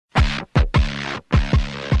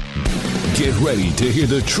Get ready to hear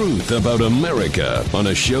the truth about America on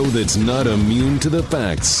a show that's not immune to the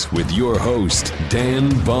facts with your host, Dan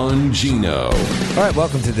Bongino. All right,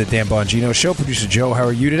 welcome to the Dan Bongino Show. Producer Joe, how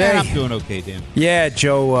are you today? Yeah, I'm doing okay, Dan. Yeah,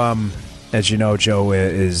 Joe, as you know, Joe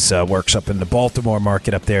is works up in the Baltimore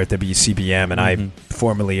market up there at WCBM, and I'm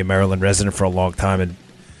formerly a Maryland resident for a long time. And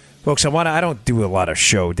folks, I don't do a lot of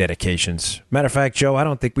show dedications. Matter of fact, Joe, I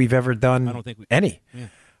don't think we've ever done any. Yeah.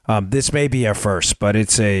 This may be our first, but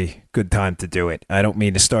it's a good time to do it. I don't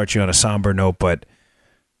mean to start you on a somber note, but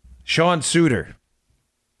Sean Suiter.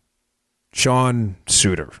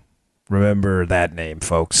 Remember that name,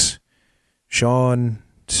 folks. Sean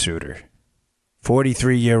Suiter.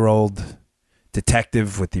 43-year-old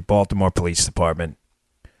detective with the Baltimore Police Department.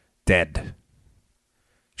 Dead.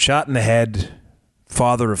 Shot in the head.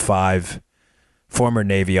 Father of 5. Former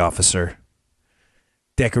Navy officer.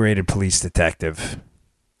 Decorated police detective.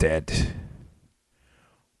 Dead.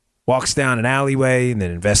 Walks down an alleyway in an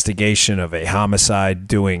investigation of a homicide,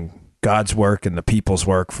 doing God's work and the people's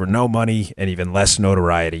work for no money and even less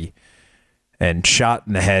notoriety, and shot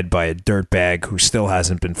in the head by a dirtbag who still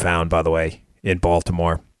hasn't been found, by the way, in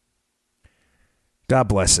Baltimore. God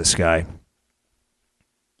bless this guy.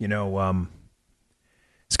 You know,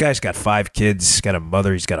 this guy's got 5 kids. He's got a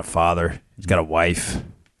mother. He's got a father. He's got a wife.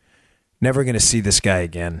 Never going to see this guy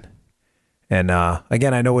again. And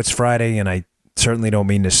again, I know it's Friday, and I certainly don't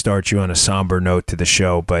mean to start you on a somber note to the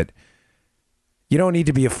show, but you don't need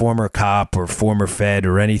to be a former cop or former Fed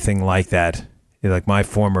or anything like that, like my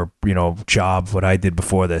former, job, what I did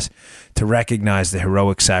before this, to recognize the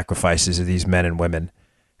heroic sacrifices of these men and women.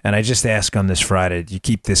 And I just ask on this Friday, you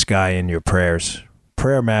keep this guy in your prayers.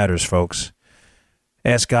 Prayer matters, folks.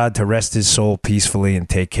 Ask God to rest his soul peacefully and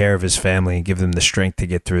take care of his family and give them the strength to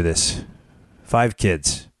get through this. 5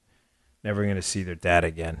 kids. Never going to see their dad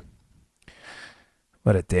again.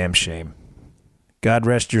 What a damn shame. God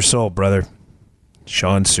rest your soul, brother.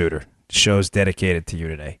 Sean Suiter. The show's dedicated to you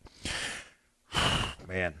today.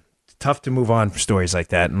 Man, it's tough to move on for stories like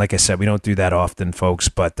that. And like I said, we don't do that often, folks.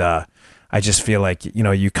 But I just feel like,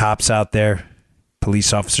 you cops out there,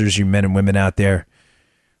 police officers, you men and women out there,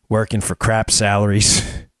 working for crap salaries,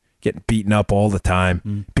 getting beaten up all the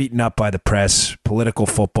time, beaten up by the press, political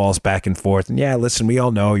footballs back and forth. And yeah, listen, we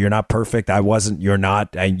all know you're not perfect. I wasn't, you're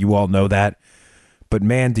not, and you all know that. But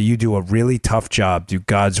man, do you do a really tough job, do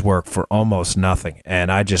God's work for almost nothing.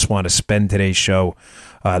 And I just want to spend today's show,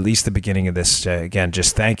 at least the beginning of this, again,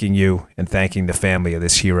 just thanking you and thanking the family of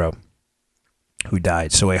this hero who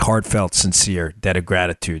died. So a heartfelt, sincere debt of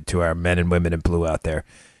gratitude to our men and women in blue out there.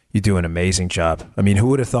 You do an amazing job. I mean, who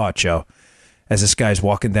would have thought, Joe? As this guy's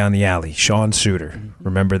walking down the alley, Sean Suiter.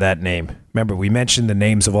 Remember that name. Remember, we mentioned the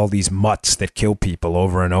names of all these mutts that kill people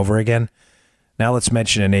over and over again. Now let's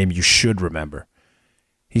mention a name you should remember.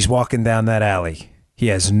 He's walking down that alley. He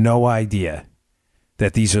has no idea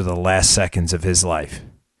that these are the last seconds of his life.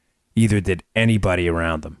 Either did anybody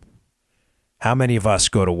around him. How many of us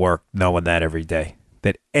go to work knowing that every day?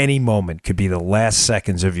 That any moment could be the last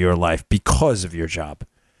seconds of your life because of your job?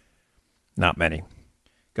 Not many.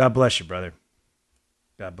 God bless you, brother.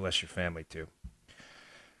 God bless your family, too.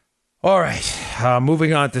 All right.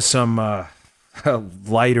 Moving on to some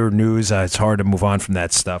lighter news. It's hard to move on from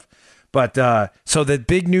that stuff. But so the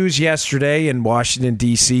big news yesterday in Washington,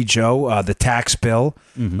 D.C., Joe, the tax bill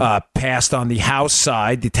passed on the House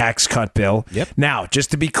side, the tax cut bill. Yep. Now,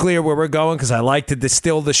 just to be clear where we're going, because I like to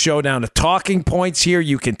distill the show down to talking points here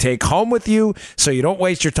you can take home with you so you don't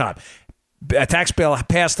waste your time. A tax bill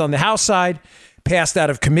passed on the House side, passed out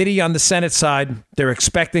of committee on the Senate side. They're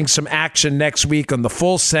expecting some action next week on the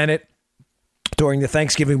full Senate during the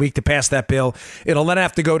Thanksgiving week to pass that bill. It'll then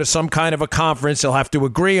have to go to some kind of a conference. They'll have to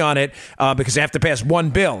agree on it because they have to pass one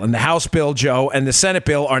bill. And the House bill, Joe, and the Senate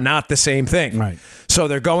bill are not the same thing. Right. So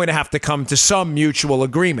they're going to have to come to some mutual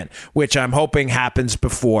agreement, which I'm hoping happens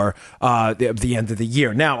before the end of the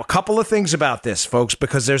year. Now, a couple of things about this, folks,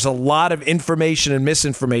 because there's a lot of information and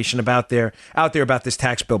misinformation out there about this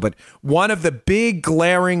tax bill. But one of the big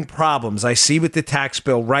glaring problems I see with the tax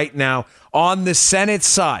bill right now on the Senate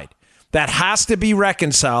side that has to be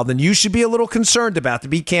reconciled, and you should be a little concerned about, to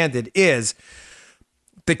be candid, is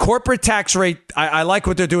the corporate tax rate. I like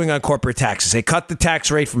what they're doing on corporate taxes. They cut the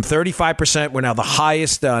tax rate from 35%. We're now the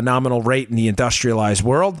highest nominal rate in the industrialized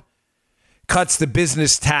world. cuts the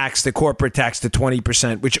business tax, the corporate tax to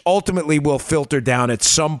 20%, which ultimately will filter down at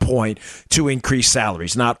some point to increase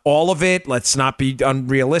salaries. Not all of it. Let's not be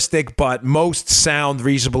unrealistic, but most sound,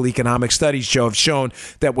 reasonable economic studies, Joe, have shown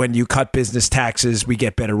that when you cut business taxes, we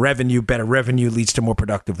get better revenue. Better revenue leads to more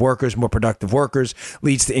productive workers. More productive workers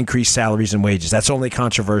leads to increased salaries and wages. That's only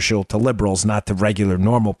controversial to liberals, not to regular,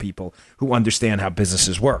 normal people who understand how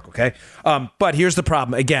businesses work, okay? But here's the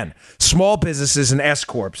problem. Again, small businesses and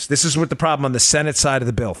S-corps. This is what the problem on the Senate side of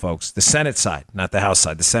the bill, folks. The Senate side, not the House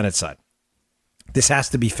side, the Senate side. This has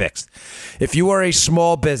to be fixed. If you are a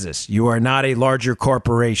small business, you are not a larger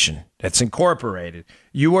corporation that's incorporated,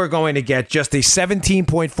 you are going to get just a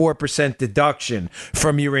 17.4% deduction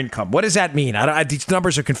from your income. What does that mean? These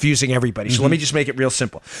numbers are confusing everybody, so let me just make it real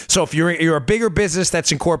simple. So if you're a bigger business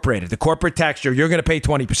that's incorporated, the corporate tax, you're going to pay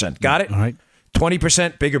 20%. Got it? All right.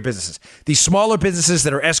 20% bigger businesses. These smaller businesses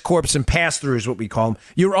that are S-corps and pass-throughs, what we call them,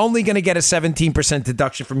 you're only going to get a 17%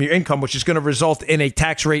 deduction from your income, which is going to result in a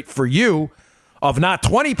tax rate for you of not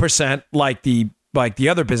 20% like the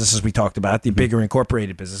other businesses we talked about, the bigger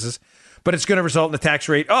incorporated businesses, but it's going to result in a tax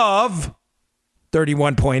rate of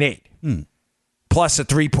 31.8 plus a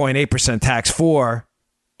 3.8% tax for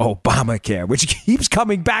Obamacare, which keeps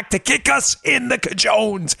coming back to kick us in the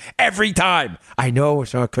cajones every time. I know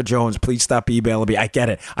it's not cajones. Please stop emailing me. I get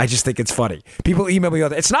it. I just think it's funny. People email me all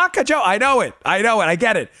the time. It's not cajone. I know it. I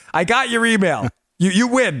get it. I got your email. You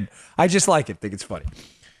win. I just like it. Think it's funny.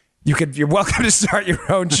 You're welcome to start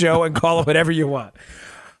your own show and call it whatever you want.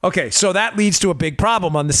 Okay, so that leads to a big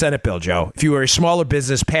problem on the Senate bill, Joe. If you are a smaller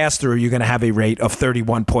business pass-through, you're going to have a rate of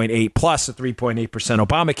 31.8 plus a 3.8%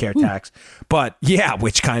 Obamacare tax. But yeah,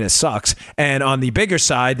 which kind of sucks. And on the bigger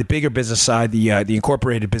side, the bigger business side, the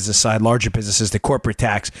incorporated business side, larger businesses, the corporate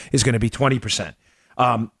tax is going to be 20%.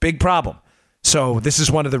 Big problem. So this is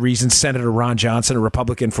one of the reasons Senator Ron Johnson, a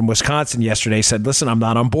Republican from Wisconsin, yesterday said, listen, I'm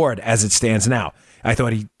not on board as it stands now. I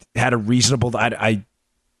thought he had a reasonable,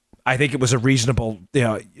 I think it was a reasonable,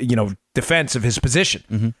 defense of his position.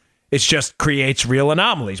 Mm-hmm. It just creates real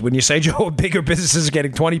anomalies. When you say, Joe, bigger businesses are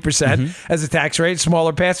getting 20% as a tax rate,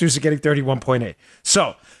 smaller pass-throughs are getting 31.8.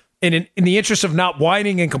 So in the interest of not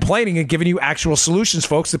whining and complaining and giving you actual solutions,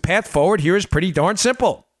 folks, the path forward here is pretty darn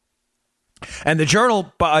simple. And the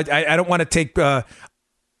Journal, I don't want to take...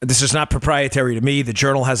 this is not proprietary to me. The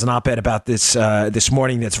Journal has an op-ed about this this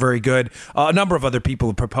morning that's very good. A number of other people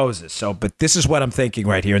have proposed this. But this is what I'm thinking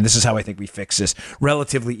right here, and this is how I think we fix this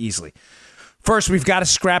relatively easily. First, we've got to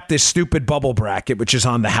scrap this stupid bubble bracket, which is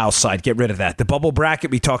on the House side. Get rid of that. The bubble bracket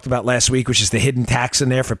we talked about last week, which is the hidden tax in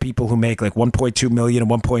there for people who make like $1.2 million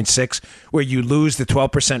and $1.6, where you lose the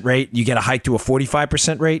 12% rate, you get a hike to a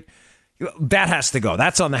 45% rate. That has to go.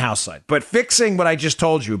 That's on the House side. But fixing what I just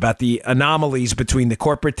told you about the anomalies between the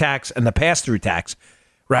corporate tax and the pass-through tax,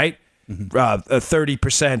 right? A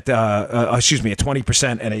 30%, a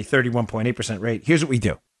 20% and a 31.8% rate. Here's what we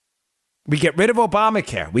do. We get rid of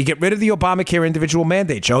Obamacare. We get rid of the Obamacare individual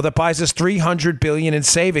mandate, Joe, that buys us $300 billion in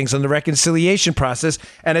savings on the reconciliation process.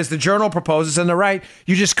 And as the Journal proposes on the right,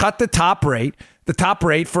 you just cut the top rate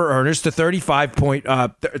for earners to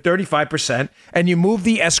 35%, and you move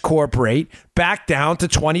the S-corp rate back down to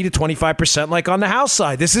 20 to 25% like on the House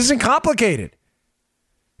side. This isn't complicated.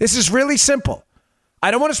 This is really simple.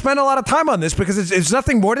 I don't want to spend a lot of time on this because there's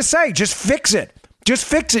nothing more to say. Just fix it. Just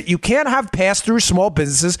fix it. You can't have pass-through small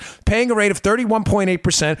businesses paying a rate of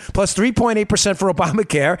 31.8% plus 3.8% for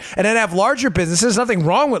Obamacare, and then have larger businesses. Nothing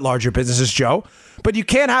wrong with larger businesses, Joe, but you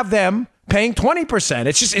can't have them paying 20%.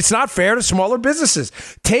 It's not fair to smaller businesses.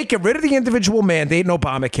 Get rid of the individual mandate in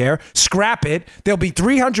Obamacare, scrap it. There'll be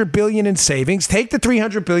 $300 billion in savings. Take the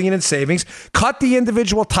 $300 billion in savings, cut the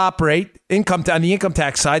individual top rate on the income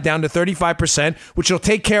tax side down to 35%, which will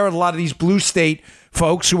take care of a lot of these blue state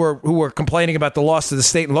folks who are complaining about the loss of the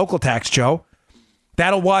state and local tax, Joe.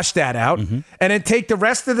 That'll wash that out. And then take the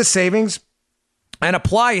rest of the savings and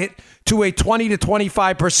apply it to a 20 to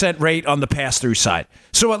 25% rate on the pass-through side.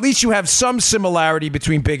 So at least you have some similarity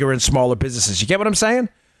between bigger and smaller businesses. You get what I'm saying?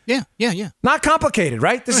 Yeah. Not complicated,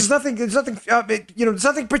 right? There's nothing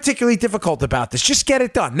particularly difficult about this. Just get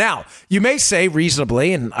it done. Now, you may say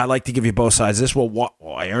reasonably, and I like to give you both sides of this, well,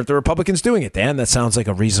 why aren't the Republicans doing it, Dan? That sounds like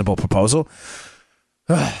a reasonable proposal.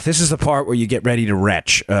 This is the part where you get ready to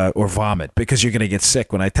retch or vomit because you're going to get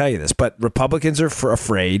sick when I tell you this. But Republicans are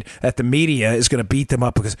afraid that the media is going to beat them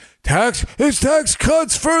up because tax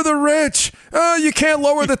cuts for the rich. You can't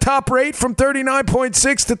lower the top rate from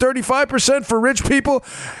 39.6 to 35% for rich people.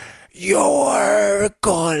 You're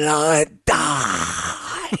gonna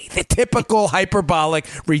die. The typical hyperbolic,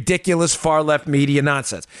 ridiculous far-left media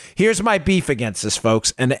nonsense. Here's my beef against this,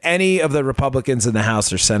 folks, and any of the Republicans in the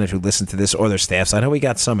House or Senate who listen to this or their staffs. I know we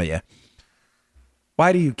got some of you.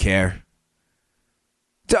 Why do you care?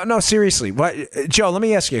 No, seriously. Joe, let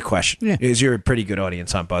me ask you a question. Yeah. Because you're a pretty good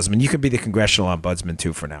audience ombudsman. You could be the congressional ombudsman,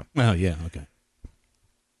 too, for now. Oh, yeah, okay.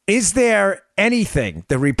 Is there anything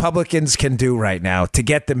the Republicans can do right now to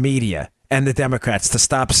get the media and the Democrats to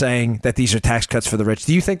stop saying that these are tax cuts for the rich?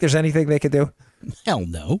 Do you think there's anything they could do? Hell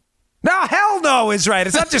no. No, hell no is right.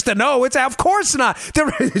 It's not just a no. It's of course not.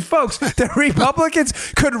 Folks, the Republicans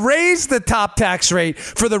could raise the top tax rate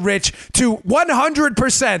for the rich to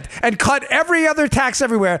 100% and cut every other tax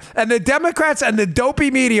everywhere. And the Democrats and the dopey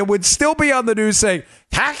media would still be on the news saying,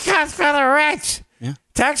 tax cuts for the rich. Yeah.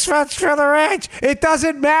 Tax cuts for the rich. It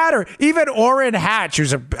doesn't matter. Even Orrin Hatch,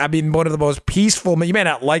 who's one of the most peaceful, you may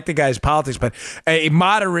not like the guy's politics, but a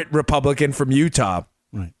moderate Republican from Utah,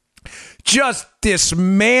 Right. just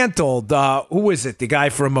dismantled, who is it? The guy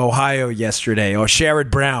from Ohio yesterday, or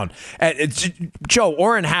Sherrod Brown. Joe,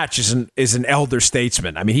 Orrin Hatch is an elder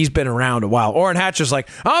statesman. I mean, he's been around a while. Orrin Hatch is like,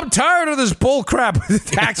 I'm tired of this bull crap with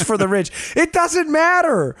the tax for the rich. It doesn't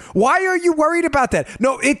matter. Why are you worried about that?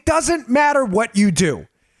 No, it doesn't matter what you do.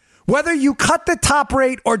 Whether you cut the top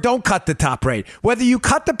rate or don't cut the top rate, whether you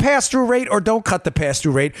cut the pass-through rate or don't cut the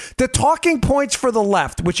pass-through rate, the talking points for the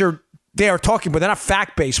left, which are they are talking, but they're not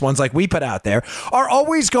fact-based ones like we put out there, are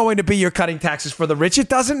always going to be you're cutting taxes for the rich. It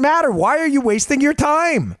doesn't matter. Why are you wasting your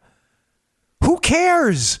time? Who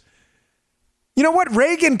cares? You know what?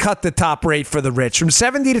 Reagan cut the top rate for the rich from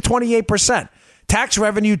 70 to 28%. Tax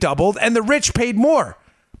revenue doubled, and the rich paid more,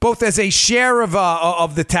 both as a share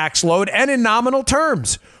of the tax load and in nominal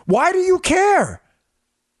terms. Why do you care?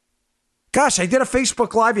 Gosh, I did a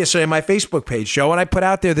Facebook Live yesterday on my Facebook page, Joe, and I put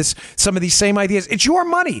out there some of these same ideas. It's your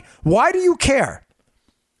money. Why do you care?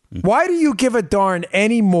 Why do you give a darn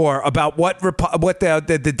any more about what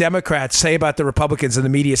the Democrats say about the Republicans and the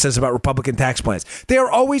media says about Republican tax plans? They are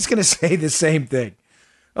always going to say the same thing.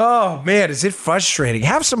 Oh, man, is it frustrating?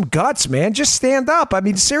 Have some guts, man. Just stand up. I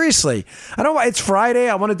mean, seriously. I know it's Friday.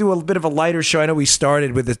 I want to do a bit of a lighter show. I know we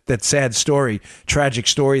started with that sad story, tragic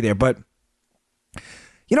story there, but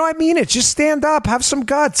you know, I mean it. Just stand up. Have some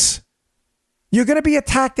guts. You're going to be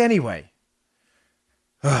attacked anyway.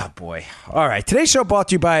 Oh, boy. All right. Today's show brought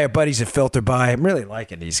to you by our buddies at Filter By. I'm really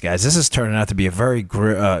liking these guys. This is turning out to be a very,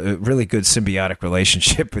 really good symbiotic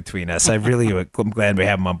relationship between us. I'm glad we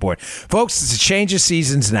have them on board. Folks, it's a change of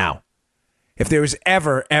seasons now. If there was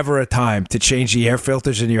ever a time to change the air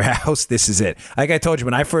filters in your house, this is it. Like I told you,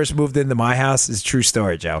 when I first moved into my house, it's a true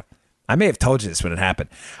story, Joe. I may have told you this when it happened.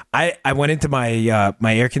 I went into my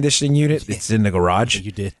my air conditioning unit. It's in the garage.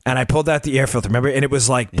 You did. And I pulled out the air filter, remember? And it was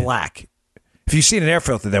like black. If you've seen an air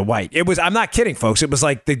filter, they're white. I'm not kidding, folks. It was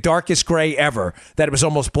like the darkest gray ever, that it was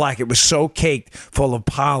almost black. It was so caked full of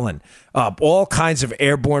pollen, all kinds of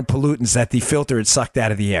airborne pollutants that the filter had sucked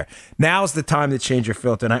out of the air. Now's the time to change your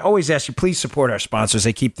filter. And I always ask you, please support our sponsors.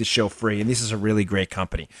 They keep this show free, and this is a really great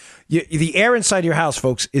company. The air inside your house,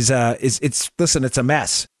 folks, it's a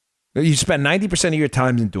mess. You spend 90% of your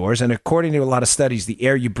time indoors, and according to a lot of studies, the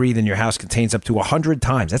air you breathe in your house contains up to 100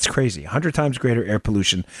 times. That's crazy. 100 times greater air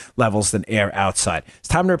pollution levels than air outside. It's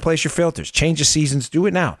time to replace your filters. Change the seasons. Do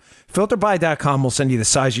it now. FilterBuy.com will send you the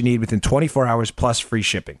size you need within 24 hours plus free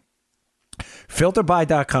shipping.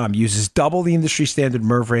 FilterBuy.com uses double the industry standard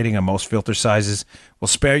MERV rating on most filter sizes. We'll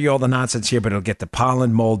spare you all the nonsense here, but it'll get the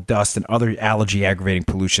pollen, mold, dust, and other allergy-aggravating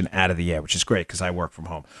pollution out of the air, which is great because I work from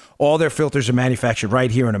home. All their filters are manufactured right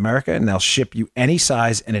here in America, and they'll ship you any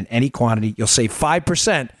size and in any quantity. You'll save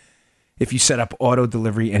 5% if you set up auto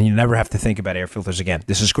delivery, and you never have to think about air filters again.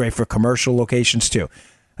 This is great for commercial locations, too.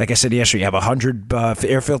 Like I said yesterday, you have 100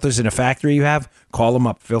 air filters in a factory you have, call them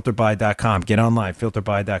up, filterbuy.com. Get online,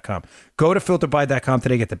 filterbuy.com. Go to filterbuy.com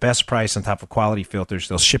today, get the best price on top of quality filters.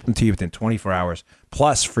 They'll ship them to you within 24 hours,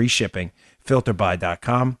 plus free shipping,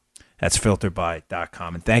 filterbuy.com. That's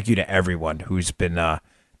filterbuy.com. And thank you to everyone who's been,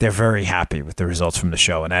 they're very happy with the results from the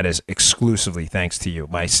show, and that is exclusively thanks to you.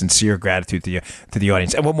 My sincere gratitude to the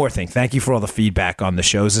audience. And one more thing, thank you for all the feedback on the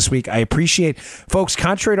shows this week. I appreciate, folks,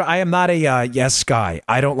 contrary to, I am not a yes guy.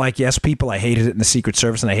 I don't like yes people. I hated it in the Secret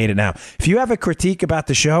Service, and I hate it now. If you have a critique about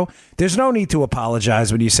the show, there's no need to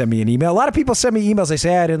apologize when you send me an email. A lot of people send me emails. They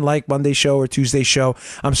say, I didn't like Monday's show or Tuesday's show.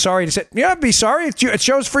 I'm sorry to say, yeah, be sorry. It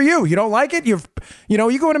show's for you. You don't like it? You go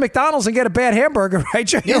into McDonald's and get a bad hamburger,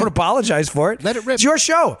 right? You don't apologize for it. Let it rip. It's your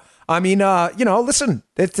show. I mean, listen,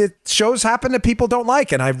 it shows happen that people don't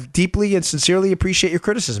like, and I deeply and sincerely appreciate your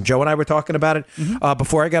criticism. Joe and I were talking about it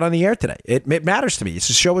before I got on the air today. It matters to me.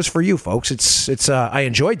 This show is for you, folks. It's I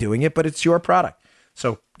enjoy doing it, but it's your product.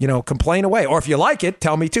 So, complain away. Or if you like it,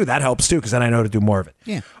 tell me too. That helps too, because then I know to do more of it.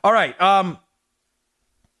 Yeah. All right.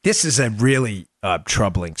 This is a really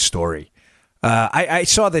troubling story. I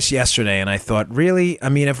saw this yesterday, and I thought, really? I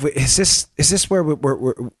mean, is this where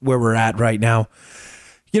we're at right now?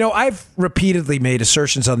 I've repeatedly made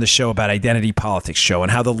assertions on the show about identity politics show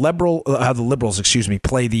and how the liberals,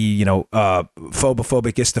 play the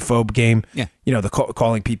phobophobic istophobe game. Yeah.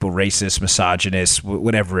 Calling people racist, misogynist,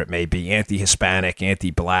 whatever it may be, anti-Hispanic,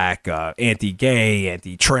 anti-black, anti-gay,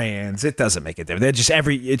 anti-trans. It doesn't make a difference. They're just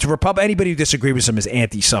anybody who disagrees with them is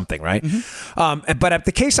anti-something, right? Mm-hmm. But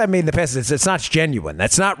the case I made in the past is it's not genuine.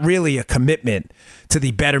 That's not really a commitment to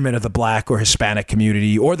the betterment of the black or Hispanic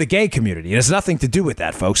community or the gay community. It has nothing to do with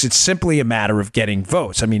that, folks. It's simply a matter of getting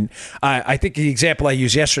votes. I mean, I think the example I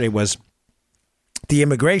used yesterday was the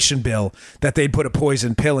immigration bill that they'd put a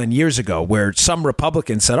poison pill in years ago, where some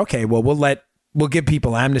Republicans said, okay, well, we'll give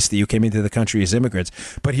people amnesty who came into the country as immigrants.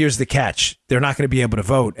 But here's the catch. They're not going to be able to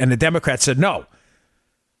vote. And the Democrats said no.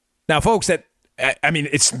 Now, folks,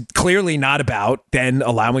 it's clearly not about then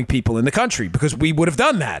allowing people in the country, because we would have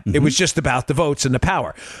done that. Mm-hmm. It was just about the votes and the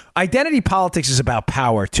power. Identity politics is about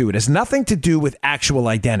power, too. It has nothing to do with actual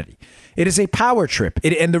identity. It is a power trip.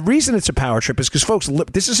 And the reason it's a power trip is because, folks,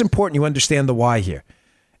 this is important. You understand the why here.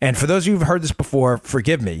 And for those of you who've heard this before,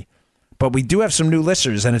 forgive me, but we do have some new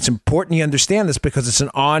listeners, and it's important you understand this because it's an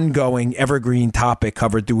ongoing, evergreen topic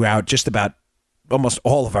covered throughout just about almost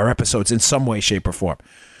all of our episodes in some way, shape, or form.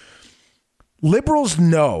 Liberals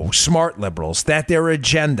know, smart liberals, that their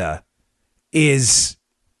agenda it's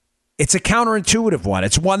a counterintuitive one.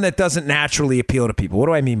 It's one that doesn't naturally appeal to people. What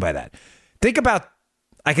do I mean by that? Think about,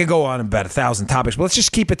 I could go on about 1,000 topics, but let's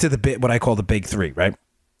just keep it to what I call the big three, right?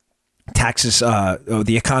 Taxes,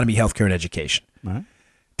 the economy, healthcare, and education. Right.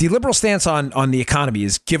 The liberal stance on the economy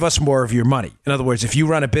is give us more of your money. In other words, if you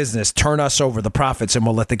run a business, turn us over the profits and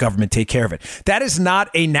we'll let the government take care of it. That is not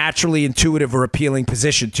a naturally intuitive or appealing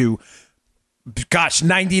position to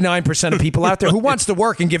 99% of people out there who wants to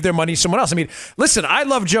work and give their money to someone else. I mean, listen, I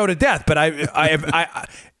love Joe to death, but I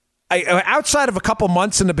outside of a couple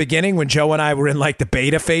months in the beginning when Joe and I were in like the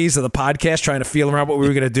beta phase of the podcast trying to feel around what we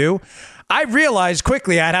were going to do, I realized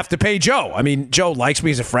quickly I'd have to pay Joe. I mean, Joe likes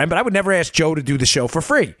me as a friend, but I would never ask Joe to do the show for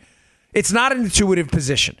free. It's not an intuitive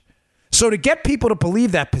position. So to get people to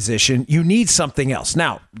believe that position, you need something else.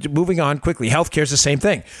 Now, moving on quickly, healthcare is the same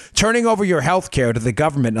thing. Turning over your healthcare to the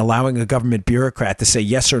government and allowing a government bureaucrat to say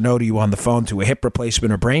yes or no to you on the phone to a hip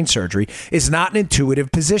replacement or brain surgery is not an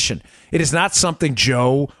intuitive position. It is not something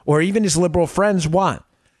Joe or even his liberal friends want.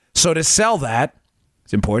 So to sell that,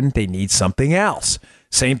 it's important they need something else.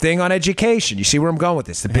 Same thing on education. You see where I'm going with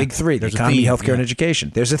this? The big three, the economy, healthcare, and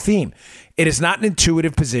education. There's a theme. It is not an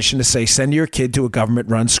intuitive position to say send your kid to a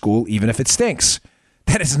government-run school even if it stinks.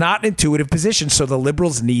 That is not an intuitive position, so the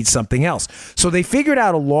liberals need something else. So they figured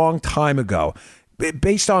out a long time ago,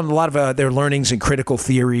 based on a lot of their learnings in critical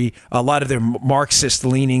theory, a lot of their Marxist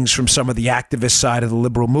leanings from some of the activist side of the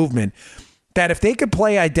liberal movement, that if they could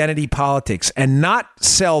play identity politics and not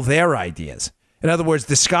sell their ideas, in other words,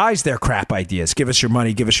 disguise their crap ideas. Give us your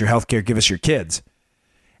money, give us your health care, give us your kids.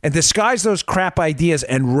 And disguise those crap ideas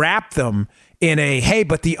and wrap them in a, hey,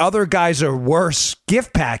 but the other guys are worse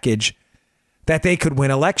gift package, that they could win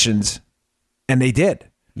elections. And they did.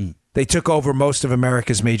 They took over most of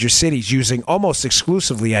America's major cities using almost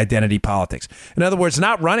exclusively identity politics. In other words,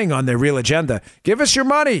 not running on their real agenda. Give us your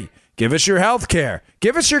money. Give us your health care.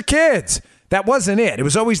 Give us your kids. That wasn't it. It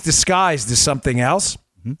was always disguised as something else.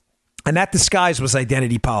 And that disguise was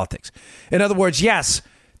identity politics. In other words, yes,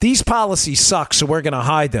 these policies suck, so we're going to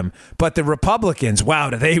hide them. But the Republicans, wow,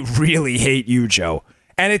 do they really hate you, Joe?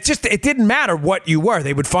 And it didn't matter what you were.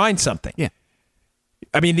 They would find something. Yeah.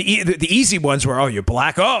 I mean, the easy ones were, oh, you're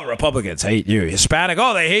black. Oh, Republicans hate you. Hispanic.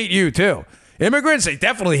 Oh, they hate you, too. Immigrants, they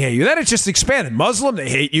definitely hate you. Then it just expanded. Muslim, they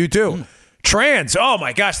hate you, too. Trans, oh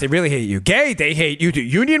my gosh, they really hate you. Gay, they hate you, too.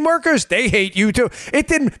 Union workers, they hate you, too. It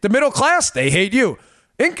didn't. The middle class, they hate you.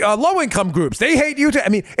 Low-income groups, they hate you too. I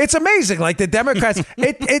mean, it's amazing. Like the Democrats,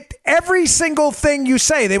 every single thing you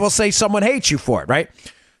say, they will say someone hates you for it, right?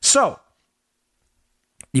 So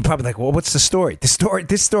you're probably like, well, what's the story?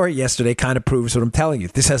 This story yesterday kind of proves what I'm telling you.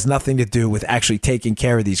 This has nothing to do with actually taking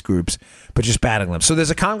care of these groups, but just battling them. So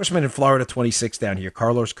there's a congressman in Florida, 26 down here,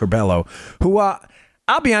 Carlos Curbelo, who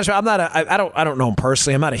I'll be honest with you, I don't know him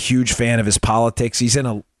personally. I'm not a huge fan of his politics. He's in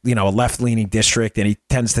a left-leaning district, and he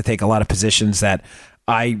tends to take a lot of positions that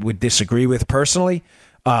I would disagree with personally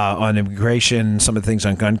on immigration, some of the things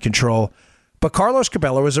on gun control. But Carlos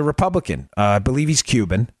Curbelo is a Republican. I believe he's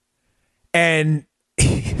Cuban. And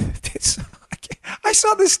I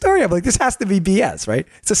saw this story. I'm like, this has to be BS, right?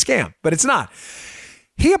 It's a scam, but it's not.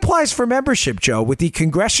 He applies for membership, Joe, with the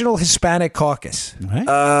Congressional Hispanic Caucus.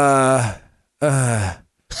 Right.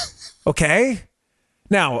 Okay.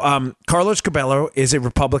 Now, Carlos Cabello is a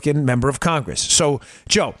Republican member of Congress. So,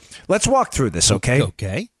 Joe, let's walk through this, okay?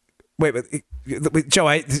 Okay. Wait, Joe,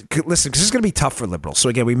 listen, because this is going to be tough for liberals. So,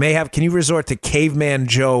 again, can you resort to caveman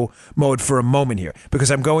Joe mode for a moment here?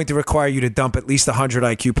 Because I'm going to require you to dump at least 100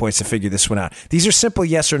 IQ points to figure this one out. These are simple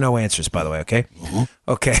yes or no answers, by the way, okay? Mm-hmm.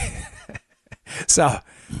 Okay. So,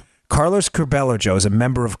 Carlos Cabello, Joe, is a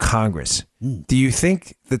member of Congress. Do you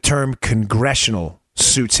think the term congressional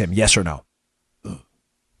suits him, yes or no?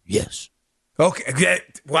 Yes. Okay.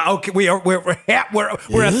 Well, okay. We're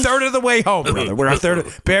a third of the way home, brother. We're a third.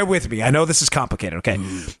 Bear with me. I know this is complicated. Okay.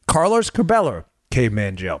 Carlos Cabello,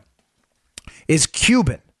 Caveman Joe, is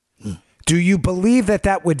Cuban. Do you believe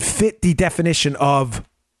that would fit the definition of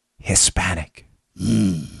Hispanic?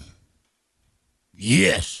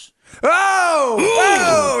 Yes.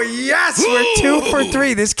 Oh, yes. We're 2 for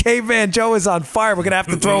 3. This Caveman Joe is on fire. We're going to have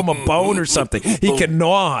to throw him a bone or something he can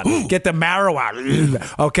gnaw on. Get the marrow out.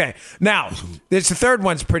 Okay. Now, the third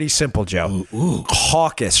one's pretty simple, Joe.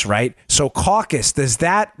 Caucus, right? So caucus, does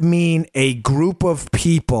that mean a group of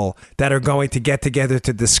people that are going to get together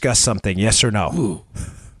to discuss something? Yes or no?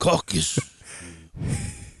 Caucus.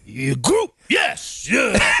 Group. Yes.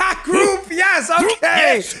 Yeah. Group, yes. Okay.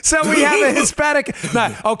 Yes. So we have a Hispanic.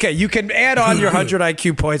 No, okay, you can add on your 100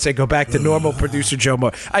 IQ points and go back to normal Producer Joe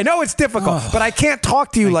mode. I know it's difficult, but I can't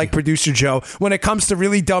talk to you like Producer Joe when it comes to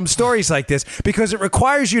really dumb stories like this because it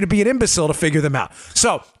requires you to be an imbecile to figure them out.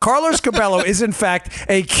 So Carlos Cabello is, in fact,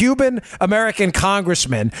 a Cuban-American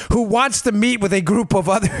congressman who wants to meet with a group of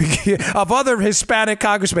other Hispanic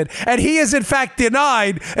congressmen, and he is, in fact,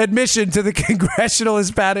 denied admission to the Congressional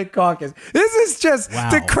Hispanic Caucus. This is just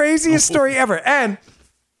the craziest story ever. And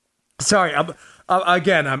sorry, I'm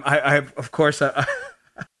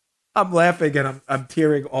laughing and I'm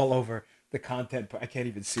tearing all over the content. I can't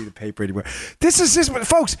even see the paper anymore. This is just,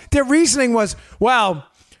 folks, their reasoning was, well,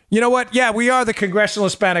 you know what? Yeah, we are the Congressional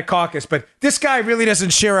Hispanic Caucus, but this guy really doesn't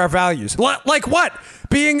share our values. Like what?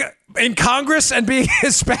 Being in Congress and being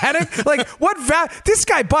Hispanic? Like what? This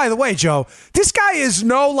guy, by the way, Joe, this guy is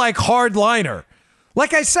no like hardliner.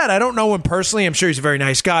 Like I said, I don't know him personally. I'm sure he's a very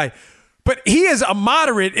nice guy. But he is a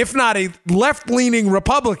moderate, if not a left-leaning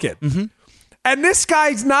Republican. Mm-hmm. And this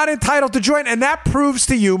guy's not entitled to join. And that proves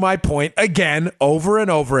to you my point again, over and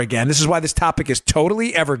over again. This is why this topic is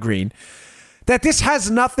totally evergreen. That this has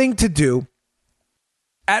nothing to do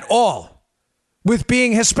at all with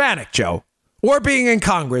being Hispanic, Joe, or being in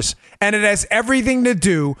Congress, and it has everything to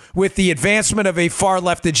do with the advancement of a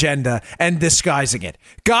far-left agenda and disguising it.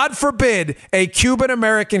 God forbid a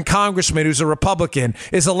Cuban-American congressman who's a Republican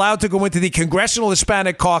is allowed to go into the Congressional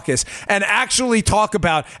Hispanic Caucus and actually talk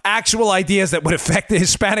about actual ideas that would affect the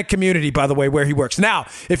Hispanic community, by the way, where he works. Now,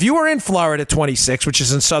 if you were in Florida 26, which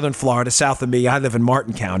is in southern Florida, south of me, I live in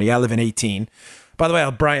Martin County, I live in 18. By the way, I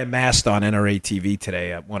have Brian Mast on NRA TV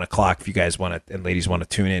today at 1 o'clock if you guys want to, and ladies want to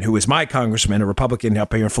tune in, who is my congressman, a Republican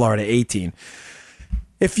up here in Florida 18.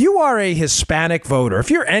 If you are a Hispanic voter,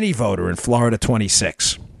 if you're any voter in Florida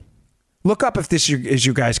 26, look up if this is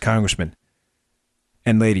your guy's congressman.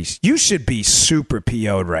 And ladies, you should be super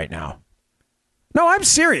PO'd right now. No, I'm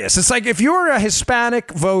serious. It's like if you're a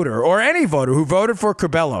Hispanic voter or any voter who voted for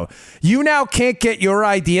Cabello, you now can't get your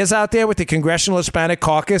ideas out there with the Congressional Hispanic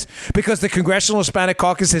Caucus because the Congressional Hispanic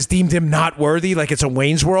Caucus has deemed him not worthy, like it's a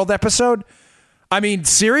Wayne's World episode. I mean,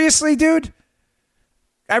 seriously, dude?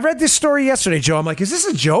 I read this story yesterday, Joe. I'm like, is this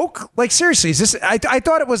a joke? Like, seriously, is this? I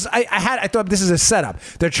thought it was. I thought this is a setup.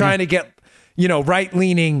 They're trying to get,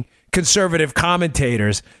 right-leaning conservative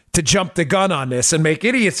commentators to jump the gun on this and make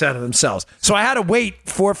idiots out of themselves. So I had to wait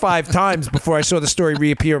 4 or 5 times before I saw the story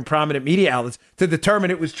reappear in prominent media outlets to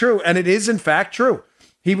determine it was true. And it is, in fact, true.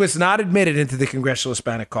 He was not admitted into the Congressional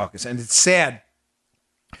Hispanic Caucus. And it's sad.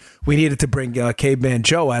 We needed to bring Caveman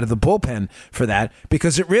Joe out of the bullpen for that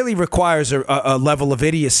because it really requires a level of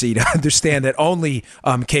idiocy to understand that only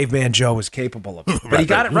Caveman Joe is capable of it. But he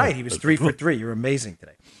got it right. He was 3 for 3. You're amazing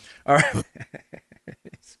today. All right.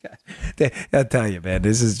 I'll tell you, man,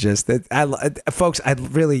 this is just folks, I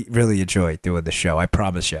really, really enjoy doing the show. I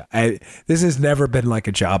promise you. This has never been like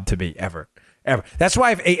a job to me ever. That's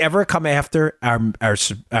why if they ever come after our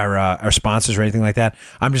sponsors or anything like that,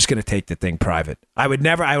 I'm just going to take the thing private. I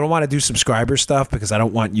don't want to do subscriber stuff because I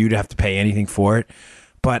don't want you to have to pay anything for it.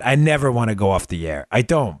 But I never want to go off the air. I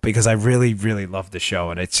don't, because I really, really love the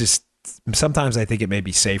show. And it's just, sometimes I think it may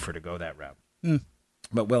be safer to go that route.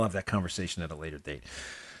 But we'll have that conversation at a later date.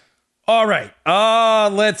 All right.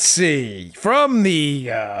 Let's see. From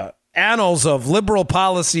the annals of liberal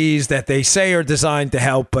policies that they say are designed to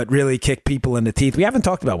help but really kick people in the teeth. We haven't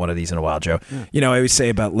talked about one of these in a while, Joe. You know, I always say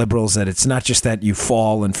about liberals that it's not just that you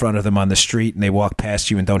fall in front of them on the street and they walk past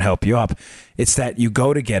you and don't help you up. It's that you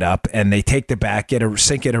go to get up and they take the back,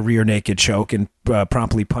 sink in a rear naked choke and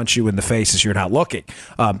promptly punch you in the face as you're not looking.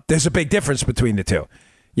 There's a big difference between the two.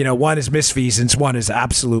 You know, one is misfeasance, one is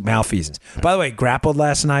absolute malfeasance. By the way, grappled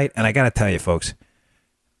last night, and I got to tell you, folks,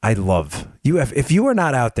 I love you. If you are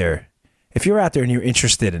not out there, if you're out there and you're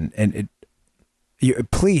interested in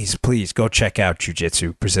please go check out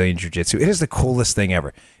jiu-jitsu, Brazilian jiu-jitsu. It is the coolest thing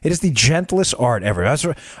ever. It is the gentlest art ever. I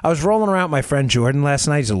was rolling around with my friend Jordan last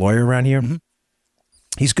night. He's a lawyer around here. Mm-hmm.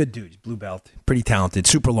 He's a good dude. He's blue belt, pretty talented,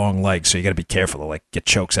 super long legs. So you got to be careful to like get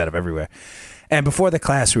chokes out of everywhere. And before the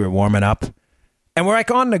class, we were warming up. And we're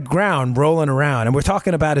like on the ground rolling around and we're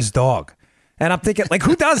talking about his dog. And I'm thinking, like,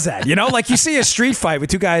 who does that? You know, like you see a street fight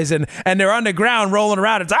with two guys and they're on the ground rolling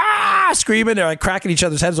around. It's screaming. They're like cracking each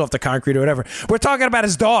other's heads off the concrete or whatever. We're talking about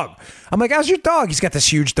his dog. I'm like, how's your dog? He's got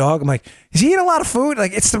this huge dog. I'm like, is he eating a lot of food?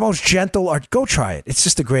 Like, it's the most gentle art. Go try it. It's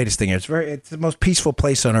just the greatest thing. It's the most peaceful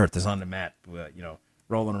place on earth is on the mat, you know,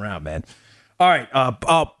 rolling around, man. All right.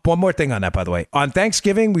 One more thing on that, by the way. On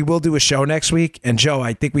Thanksgiving, we will do a show next week. And, Joe,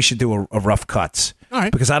 I think we should do a rough cuts. All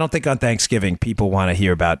right. Because I don't think on Thanksgiving people want to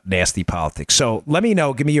hear about nasty politics. So let me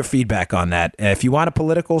know. Give me your feedback on that. If you want a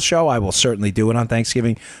political show, I will certainly do it on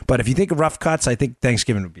Thanksgiving. But if you think of rough cuts, I think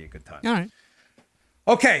Thanksgiving would be a good time. All right.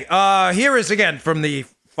 Okay. Here is, again, from the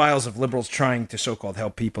files of liberals trying to so-called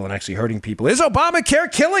help people and actually hurting people. Is Obamacare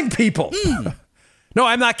killing people? No,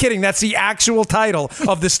 I'm not kidding. That's the actual title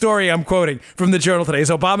of the story I'm quoting from the Journal today. Is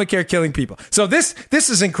Obamacare killing people? So this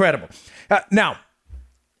is incredible. Now,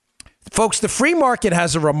 folks, the free market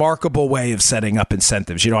has a remarkable way of setting up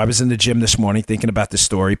incentives. You know, I was in the gym this morning thinking about the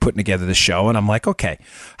story, putting together the show, and I'm like, okay,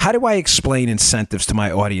 how do I explain incentives to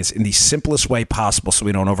my audience in the simplest way possible so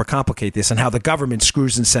we don't overcomplicate this and how the government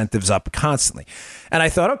screws incentives up constantly? And I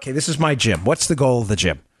thought, okay, this is my gym. What's the goal of the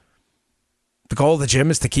gym? The goal of the gym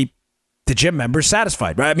is to keep the gym members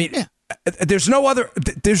satisfied, right? I mean, there's no other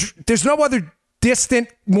distant,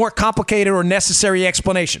 more complicated or necessary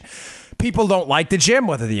explanation. People don't like the gym,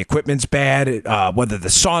 whether the equipment's bad, whether the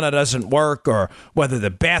sauna doesn't work, or whether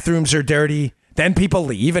the bathrooms are dirty. Then people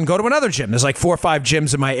leave and go to another gym. There's like 4 or 5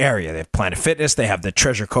 gyms in my area. They have Planet Fitness. They have the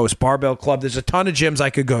Treasure Coast Barbell Club. There's a ton of gyms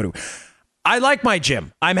I could go to. I like my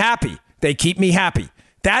gym. I'm happy. They keep me happy.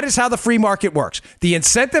 That is how the free market works. The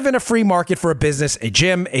incentive in a free market for a business, a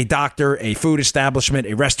gym, a doctor, a food establishment,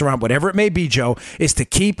 a restaurant, whatever it may be, Joe, is to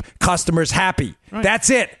keep customers happy. Right.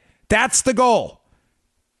 That's it. That's the goal.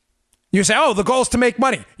 You say, oh, the goal is to make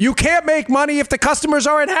money. You can't make money if the customers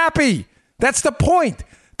aren't happy. That's the point.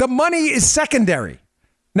 The money is secondary.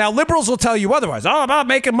 Now, liberals will tell you otherwise. Oh, about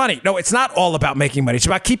making money. No, it's not all about making money. It's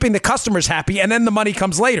about keeping the customers happy, and then the money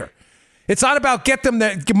comes later. It's not about get them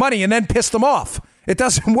the money and then piss them off. It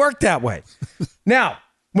doesn't work that way. Now,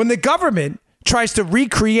 when the government tries to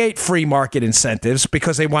recreate free market incentives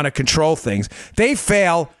because they want to control things, they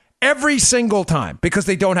fail every single time because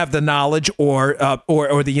they don't have the knowledge or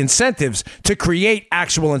the incentives to create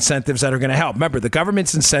actual incentives that are going to help. Remember, the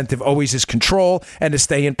government's incentive always is control and to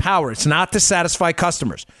stay in power. It's not to satisfy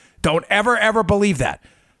customers. Don't ever believe that.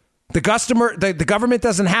 The government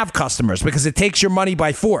doesn't have customers because it takes your money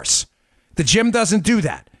by force. The gym doesn't do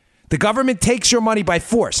that. The government takes your money by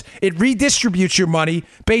force. It redistributes your money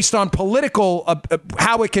based on political,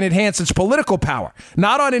 how it can enhance its political power,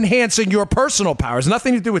 not on enhancing your personal power. It has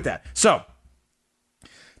nothing to do with that. So,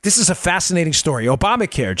 this is a fascinating story.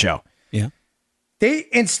 Obamacare, Joe. Yeah. They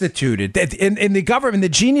instituted, in the government, the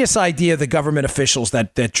genius idea of the government officials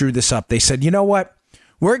that drew this up, they said, you know what?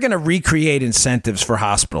 We're going to recreate incentives for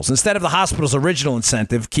hospitals. Instead of the hospital's original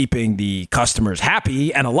incentive, keeping the customers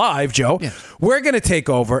happy and alive, Joe, we're going to take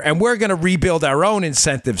over and we're going to rebuild our own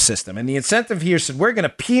incentive system. And the incentive here said we're going to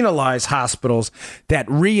penalize hospitals that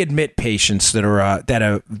readmit patients that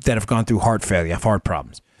have gone through heart failure, have heart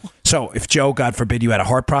problems. So if, Joe, God forbid, you had a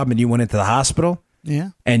heart problem and you went into the hospital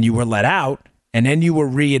and you were let out and then you were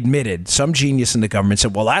readmitted, some genius in the government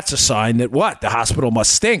said, well, that's a sign that what? The hospital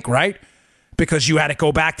must stink, right? Because you had to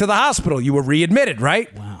go back to the hospital. You were readmitted,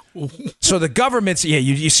 right? Wow. So the government's,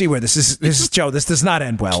 you see where this is, Joe, this does not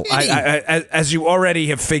end well. As you already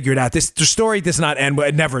have figured out, the story does not end well.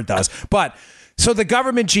 It never does. But so the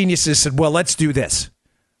government geniuses said, well, let's do this.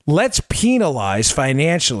 Let's penalize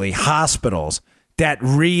financially hospitals that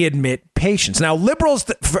readmit patients. Now, liberals,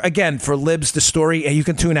 for libs, the story, and you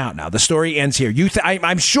can tune out now. The story ends here.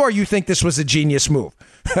 I'm sure you think this was a genius move.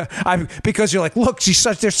 Because you're like, look,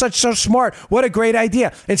 they're so smart. What a great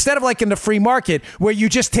idea. Instead of like in the free market where you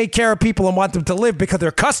just take care of people and want them to live because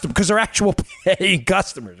they're actual paying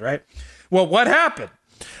customers, right? Well, what happened?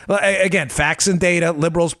 Again, facts and data.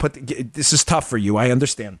 Liberals this is tough for you. I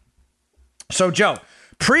understand. So, Joe,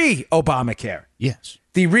 pre-Obamacare, Yes.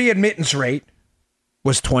 the readmittance rate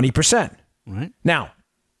was 20%. Right. Now,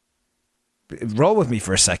 roll with me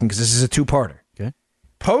for a second because this is a two-parter. Okay.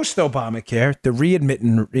 Post-Obamacare, the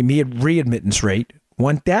readmittance rate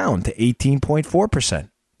went down to 18.4%.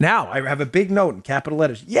 Now, I have a big note in capital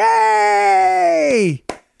letters. Yay!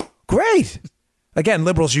 Great. Again,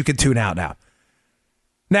 liberals, you can tune out now.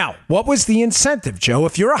 Now, what was the incentive, Joe?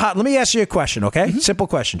 If you're let me ask you a question, okay? Mm-hmm. Simple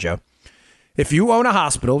question, Joe. If you own a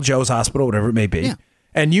hospital, Joe's Hospital, whatever it may be,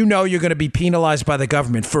 and you know you're going to be penalized by the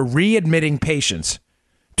government for readmitting patients,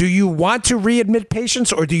 do you want to readmit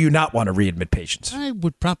patients or do you not want to readmit patients? I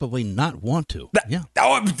would probably not want to. Yeah.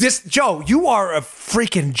 Joe, you are a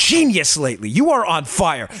freaking genius lately. You are on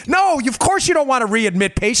fire. No, of course you don't want to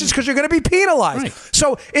readmit patients because you're going to be penalized. Right.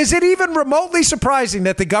 So is it even remotely surprising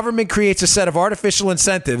that the government creates a set of artificial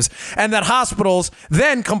incentives and that hospitals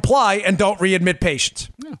then comply and don't readmit patients?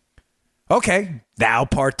 Yeah. Okay, now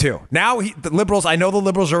part two. Now the liberals, I know the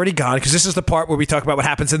liberals are already gone because this is the part where we talk about what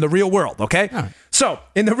happens in the real world, okay? All right. So,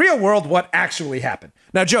 in the real world, what actually happened?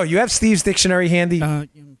 Now, Joe, you have Steve's dictionary handy? Go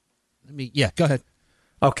ahead.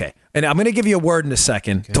 Okay, and I'm going to give you a word in a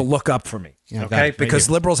second to look up for me, Yeah, okay? right Because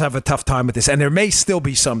here. liberals have a tough time with this, and there may still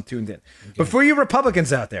be some tuned in. Okay. But for you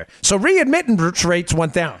Republicans out there, so readmittance rates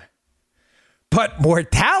went down, but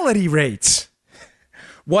mortality rates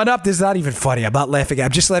went up. This is not even funny. I'm not laughing.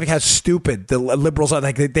 I'm just laughing how stupid the liberals are.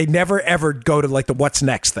 Like they never ever go to like the what's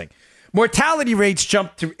next thing. Mortality rates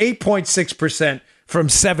jumped to 8.6% from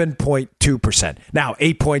 7.2%. Now,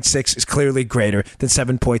 8.6 is clearly greater than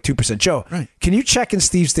 7.2%. Joe, right. Can you check in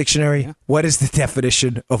Steve's dictionary? What is the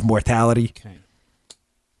definition of mortality? Okay.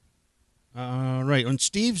 Right. On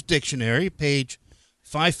Steve's dictionary, page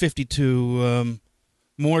 552,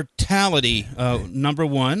 mortality, number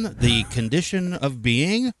one, the condition of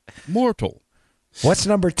being mortal. What's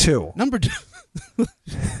number two? Number two.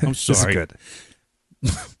 I'm sorry. This is good.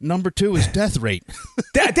 Number two is death rate.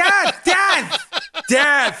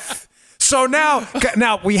 Death. So now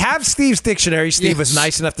we have Steve's dictionary. Steve was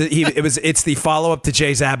nice enough to. It's the follow up to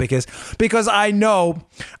Jay's Abacus because I know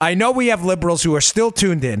we have liberals who are still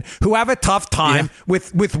tuned in who have a tough time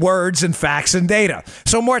with words and facts and data.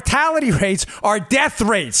 So mortality rates are death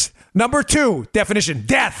rates. Number two definition,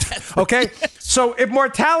 death. Okay? So if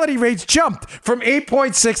mortality rates jumped from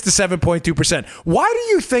 8.6 to 7.2%, why do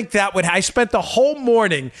you think that would? I spent the whole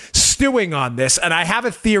morning stewing on this, and I have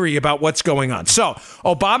a theory about what's going on. So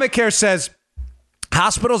Obamacare says,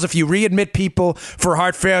 hospitals, if you readmit people for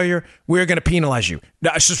heart failure, we're going to penalize you.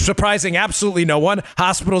 Now, surprising absolutely no one.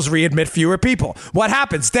 Hospitals readmit fewer people. What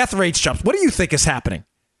happens? Death rates jump. What do you think is happening?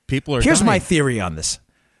 People are Here's dying. my theory on this.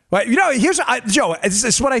 Well, Joe.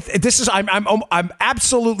 I'm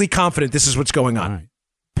absolutely confident this is what's going on. Right.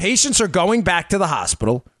 Patients are going back to the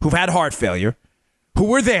hospital who've had heart failure, who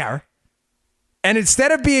were there, and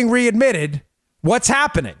instead of being readmitted, what's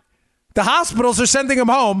happening? The hospitals are sending them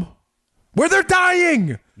home where they're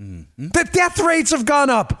dying. Mm-hmm. The death rates have gone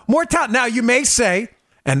up. Now, you may say,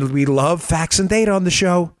 and we love facts and data on the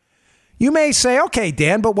show, you may say, okay,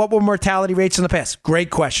 Dan, but what were mortality rates in the past? Great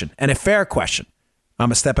question, and a fair question.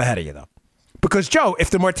 I'm a step ahead of you, though. Because, Joe, if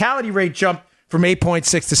the mortality rate jumped from 8.6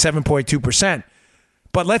 to 7.2%,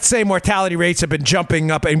 but let's say mortality rates have been jumping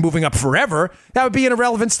up and moving up forever, that would be an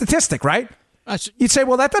irrelevant statistic, right? You'd say,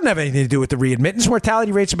 well, that doesn't have anything to do with the readmittance.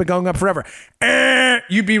 Mortality rates have been going up forever.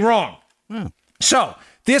 You'd be wrong. Yeah. So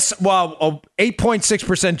this,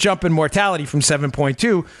 8.6% jump in mortality from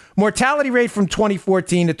 7.2, mortality rate from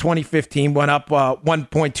 2014 to 2015 went up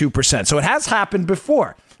 1.2%. So it has happened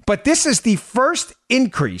before. But this is the first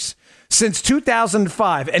increase since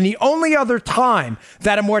 2005, and the only other time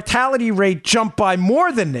that a mortality rate jumped by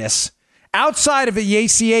more than this outside of the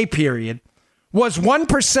ACA period was 1%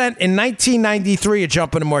 in 1993, a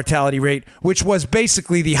jump in a mortality rate, which was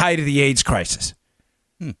basically the height of the AIDS crisis.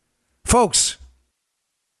 Folks,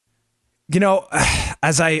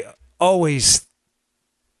 as I always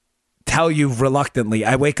tell you reluctantly,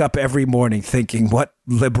 I wake up every morning thinking, what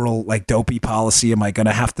liberal, dopey policy am I going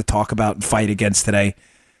to have to talk about and fight against today?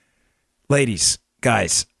 Ladies,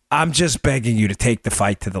 guys, I'm just begging you to take the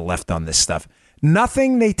fight to the left on this stuff.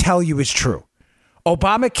 Nothing they tell you is true.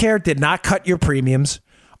 Obamacare did not cut your premiums.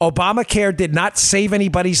 Obamacare did not save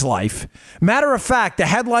anybody's life. Matter of fact, the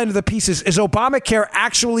headline of the piece is Obamacare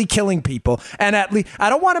actually killing people? And at least, I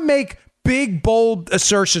don't want to make big, bold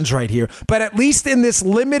assertions right here, but at least in this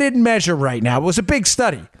limited measure right now, it was a big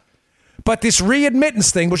study. But this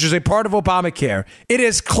readmittance thing, which is a part of Obamacare, it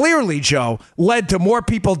has clearly, Joe, led to more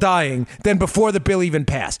people dying than before the bill even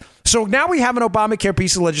passed. So now we have an Obamacare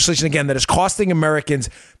piece of legislation, again, that is costing Americans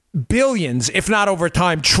billions, if not over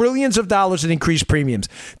time, trillions of dollars in increased premiums.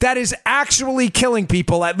 That is actually killing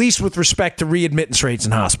people, at least with respect to readmittance rates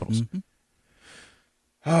in hospitals. Mm-hmm.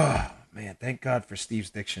 Oh, man, thank God for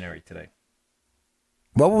Steve's dictionary today.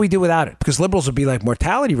 What would we do without it? Because liberals would be like,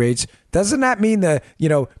 mortality rates, doesn't that mean the,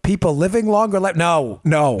 people living longer? No,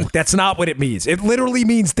 that's not what it means. It literally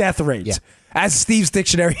means death rates. Yeah. As Steve's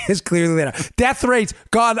dictionary is clearly laid out. Death rates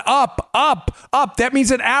gone up, up, up. That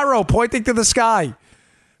means an arrow pointing to the sky.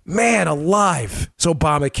 Man alive. It's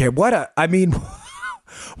Obamacare. What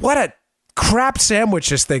a crap sandwich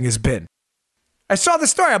this thing has been. I saw the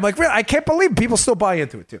story. I'm like, really? I can't believe people still buy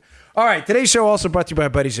into it, too. All right. Today's show also brought to you by my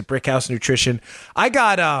buddies at Brickhouse Nutrition. I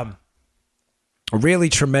got a really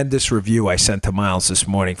tremendous review I sent to Miles this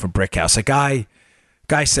morning from Brickhouse. A guy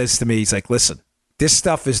says to me, he's like, listen, this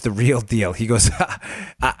stuff is the real deal. He goes,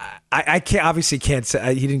 I can't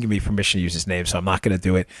say, he didn't give me permission to use his name, so I'm not going to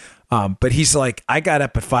do it. But he's like, I got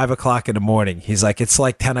up at 5 o'clock in the morning. He's like, it's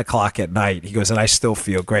like 10 o'clock at night. He goes, and I still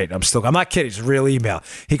feel great. I'm not kidding. It's a real email.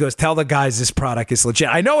 He goes, tell the guys this product is legit.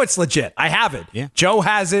 I know it's legit. I have it. Yeah. Joe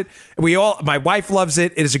has it. My wife loves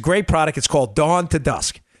it. It is a great product. It's called Dawn to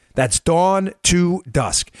Dusk. That's Dawn to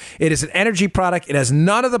Dusk. It is an energy product. It has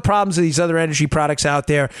none of the problems of these other energy products out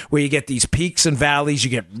there where you get these peaks and valleys.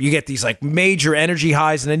 You get these like major energy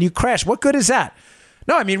highs and then you crash. What good is that?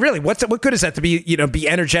 No, I mean, really, what good is that to be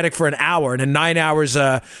energetic for an hour and then 9 hours,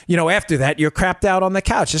 after that, you're crapped out on the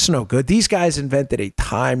couch. It's no good. These guys invented a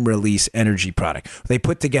time release energy product. They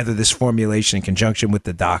put together this formulation in conjunction with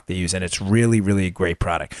the doc they use, and it's really, really a great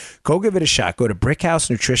product. Go give it a shot. Go to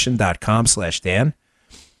brickhousenutrition.com/Dan.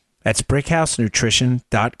 That's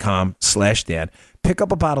brickhousenutrition.com/Dan. Pick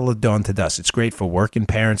up a bottle of Dawn to Dusk. It's great for working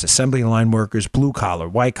parents, assembly line workers, blue collar,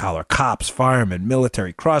 white collar, cops, firemen,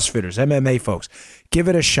 military, CrossFitters, MMA folks. Give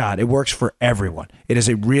it a shot. It works for everyone. It is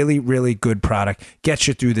a really, really good product. Gets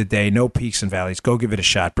you through the day. No peaks and valleys. Go give it a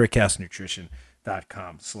shot.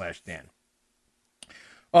 brickhousenutrition.com/Dan.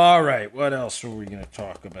 All right. What else are we going to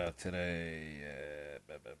talk about today?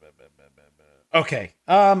 Okay.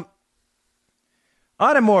 On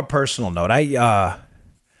a more personal note,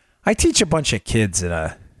 I teach a bunch of kids in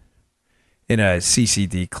a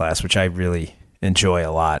CCD class, which I really enjoy a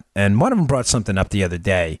lot. And one of them brought something up the other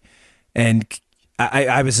day, and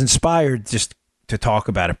I was inspired just to talk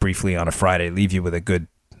about it briefly on a Friday. Leave you with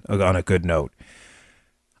on a good note.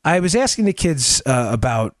 I was asking the kids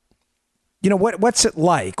about, what's it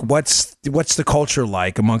like? What's the culture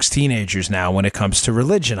like amongst teenagers now when it comes to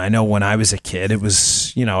religion? I know when I was a kid, it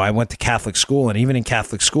was, I went to Catholic school, and even in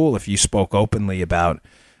Catholic school, if you spoke openly about,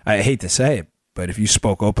 I hate to say it, but if you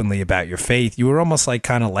spoke openly about your faith, you were almost like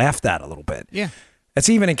kind of laughed at a little bit. Yeah. That's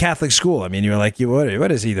even in Catholic school. I mean, you're like,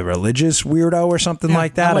 what is he, the religious weirdo or something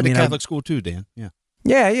like that? I went to Catholic school too, Dan. Yeah.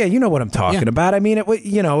 Yeah, you know what I'm talking about. I mean, it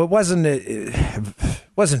wasn't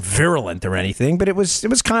virulent or anything, but it was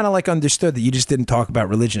kind of like understood that you just didn't talk about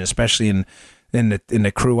religion, especially in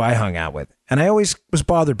the crew I hung out with. And I always was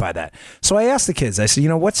bothered by that. So I asked the kids, I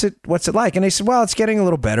said, what's it like? And they said, well, it's getting a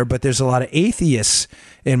little better, but there's a lot of atheists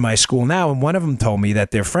in my school now. And one of them told me that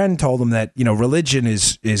their friend told them that, religion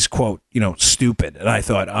is quote, stupid. And I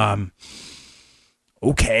thought,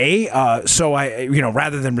 okay. So I,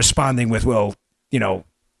 rather than responding with, well,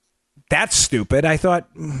 that's stupid, I thought,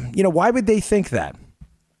 why would they think that?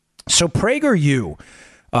 So PragerU,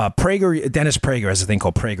 Dennis Prager has a thing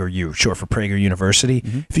called PragerU, short for Prager University.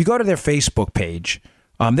 Mm-hmm. If you go to their Facebook page,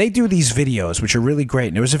 they do these videos, which are really great.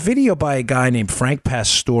 And there was a video by a guy named Frank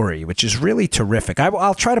Pastore, which is really terrific.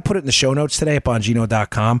 I'll try to put it in the show notes today at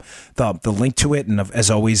bongino.com, the link to it. And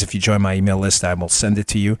as always, if you join my email list, I will send it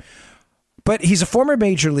to you. But he's a former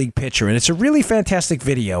major league pitcher, and it's a really fantastic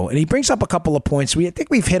video. And he brings up a couple of points I think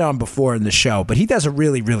we've hit on before in the show, but he does a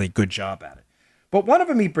really, really good job at it. But one of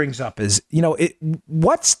them he brings up is,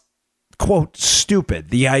 what's, quote, stupid?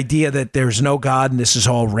 The idea that there's no God and this is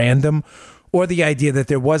all random, or the idea that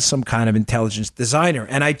there was some kind of intelligence designer.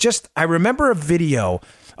 And I remember a video,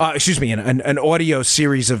 an audio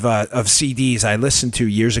series of CDs I listened to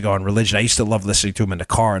years ago on religion. I used to love listening to them in the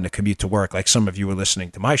car and the commute to work, like some of you are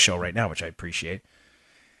listening to my show right now, which I appreciate.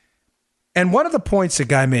 And one of the points the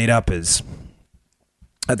guy made up is,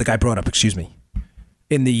 in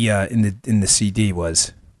the CD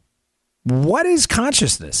was, What is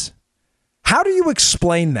consciousness? How do you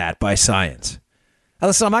explain that by science? Now,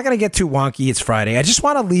 listen, I'm not going to get too wonky. It's Friday. I just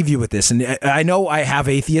want to leave you with this. And I know I have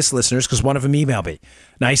atheist listeners because one of them emailed me.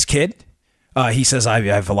 Nice kid. He says, I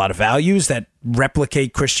have a lot of values that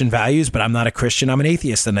replicate Christian values, but I'm not a Christian. I'm an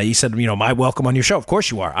atheist. And he said, my welcome on your show. Of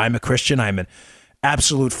course you are. I'm a Christian. I'm an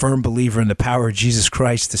absolute firm believer in the power of Jesus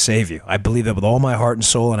Christ to save you. I believe that with all my heart and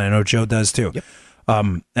soul, and I know Joe does too. Yep.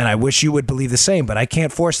 And I wish you would believe the same, but I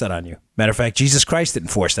can't force that on you. Matter of fact, Jesus Christ didn't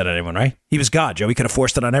force that on anyone, right? He was God, Joe. He could have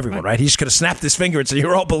forced it on everyone, right? He just could have snapped his finger and said,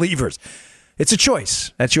 you're all believers. It's a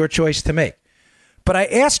choice. That's your choice to make. But I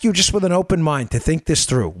ask you just with an open mind to think this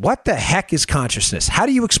through. What the heck is consciousness? How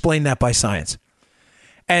do you explain that by science?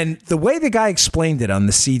 And the way the guy explained it on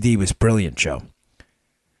the CD was brilliant, Joe.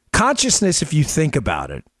 Consciousness, if you think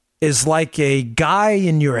about it, is like a guy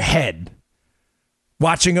in your head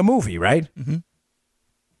watching a movie, right? Mm-hmm.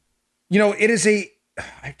 It is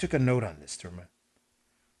I took a note on this, Terma.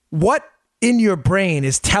 What in your brain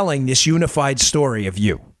is telling this unified story of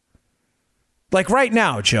you? Like right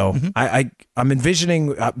now, Joe, mm-hmm. I'm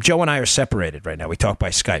envisioning, Joe and I are separated right now. We talk by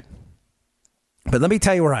Skype. But let me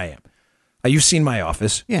tell you where I am. You've seen my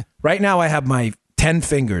office. Yeah. Right now I have my 10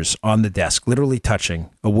 fingers on the desk, literally touching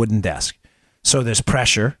a wooden desk. So there's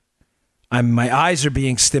pressure. My eyes are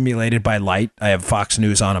being stimulated by light. I have Fox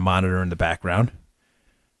News on a monitor in the background.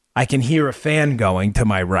 I can hear a fan going to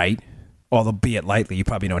my right, albeit lightly. You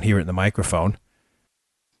probably don't hear it in the microphone.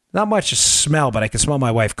 Not much smell, but I can smell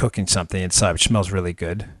my wife cooking something inside, which smells really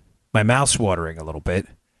good. My mouth's watering a little bit.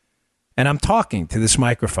 And I'm talking to this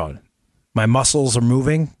microphone. My muscles are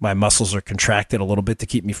moving. My muscles are contracted a little bit to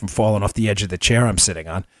keep me from falling off the edge of the chair I'm sitting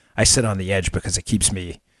on. I sit on the edge because it keeps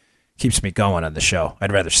me going on the show.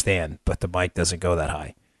 I'd rather stand, but the mic doesn't go that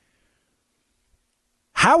high.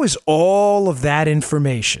 How is all of that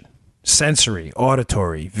information, sensory,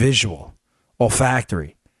 auditory, visual,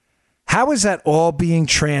 olfactory, how is that all being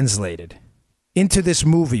translated into this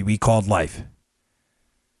movie we called life?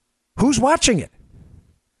 Who's watching it?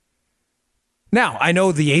 Now, I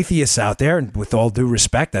know the atheists out there, and with all due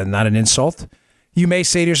respect, and not an insult, you may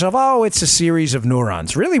say to yourself, oh, it's a series of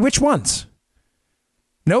neurons. Really? Which ones?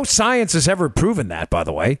 No science has ever proven that, by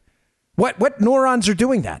the way. What neurons are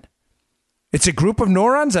doing that? It's a group of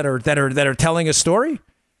neurons that are telling a story?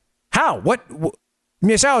 How?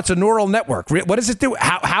 It's a neural network. What does it do?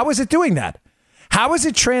 How is it doing that? How is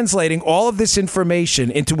it translating all of this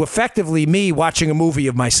information into effectively me watching a movie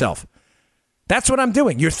of myself? That's what I'm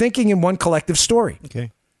doing. You're thinking in one collective story.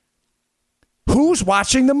 Okay. Who's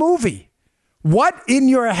watching the movie? What in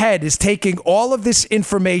your head is taking all of this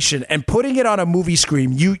information and putting it on a movie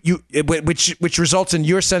screen, which results in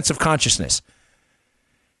your sense of consciousness?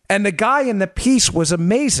 And the guy in the piece was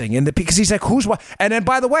amazing because he's like, who's what? And then,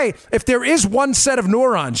 by the way, if there is one set of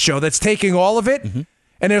neurons, Joe, that's taking all of it, mm-hmm.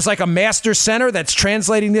 and there's like a master center that's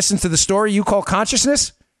translating this into the story you call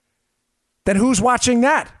consciousness, then who's watching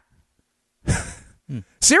that?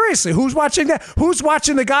 Seriously, who's watching that? Who's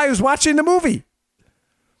watching the guy who's watching the movie?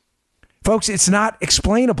 Folks, it's not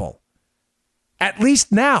explainable. At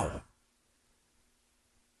least now.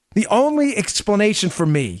 The only explanation for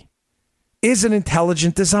me is an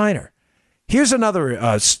intelligent designer. Here's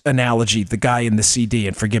another analogy the guy in the CD,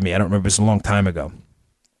 and forgive me, I don't remember, it was a long time ago,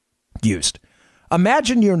 used.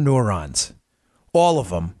 Imagine your neurons, all of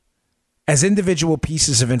them, as individual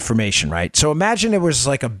pieces of information, right? So imagine it was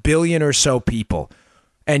like 1 billion or so people,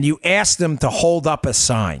 and you asked them to hold up a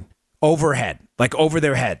sign overhead, like over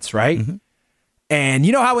their heads, right? Mm-hmm. And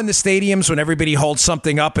you know how in the stadiums when everybody holds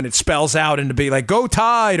something up and it spells out and to be like, go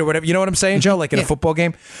Tide or whatever, you know what I'm saying, Joe? Like in a football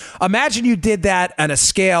game? Imagine you did that on a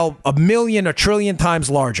scale 1 million or trillion times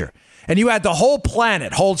larger. And you had the whole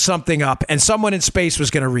planet hold something up and someone in space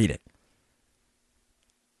was going to read it.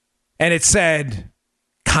 And it said,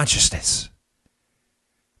 consciousness.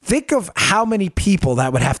 Think of how many people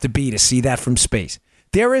that would have to be to see that from space.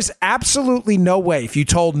 There is absolutely no way, if you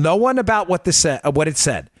told no one about what it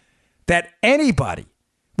said, that anybody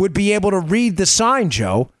would be able to read the sign,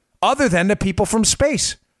 Joe, other than the people from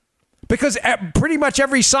space. Because pretty much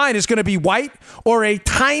every sign is going to be white or a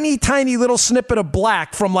tiny, tiny little snippet of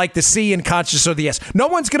black from like the C in conscious or the S. No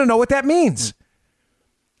one's going to know what that means.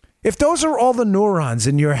 If those are all the neurons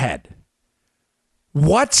in your head,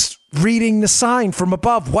 what's reading the sign from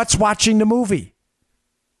above? What's watching the movie?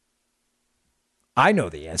 I know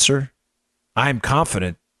the answer. I'm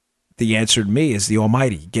confident the answer to me is the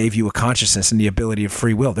Almighty gave you a consciousness and the ability of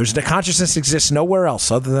free will. The consciousness exists nowhere else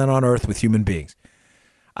other than on Earth with human beings.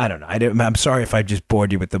 I don't know. I'm sorry if I just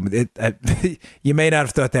bored you with them. You may not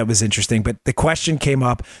have thought that was interesting, but the question came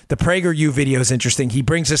up. The PragerU video is interesting. He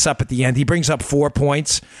brings this up at the end. He brings up 4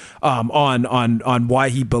 points on why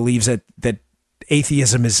he believes that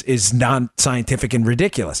atheism is non-scientific and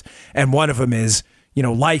ridiculous. And one of them is,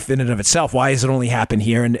 life in and of itself. Why does it only happen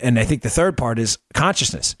here? And I think the third part is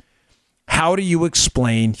consciousness. How do you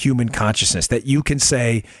explain human consciousness that you can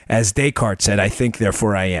say, as Descartes said, I think,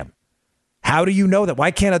 therefore I am? How do you know that? Why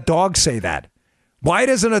can't a dog say that? Why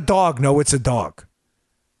doesn't a dog know it's a dog?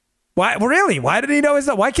 Why, really? Why did he know it's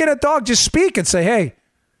not? Why can't a dog just speak and say, hey,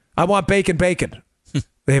 I want bacon?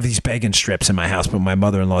 They have these bacon strips in my house, but my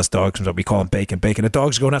mother-in-law's dog comes up. We call them bacon. The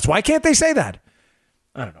dogs go nuts. Why can't they say that?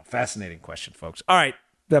 I don't know. Fascinating question, folks. All right.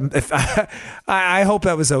 I hope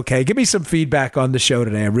that was okay. Give me some feedback on the show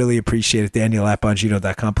today. I really appreciate it.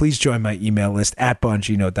 Daniel@Bongino.com. Please join my email list at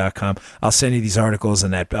Bongino.com. I'll send you these articles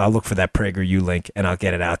and I'll look for that PragerU link and I'll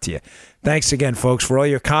get it out to you. Thanks again, folks, for all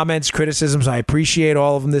your comments, criticisms. I appreciate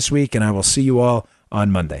all of them this week, and I will see you all on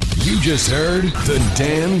Monday. You just heard the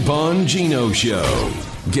Dan Bongino Show.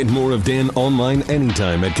 Get more of Dan online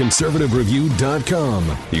anytime at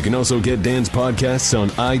conservativereview.com. You can also get Dan's podcasts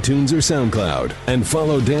on iTunes or SoundCloud. And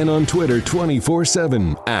follow Dan on Twitter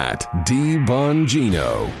 24/7 at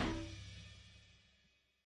DBongino.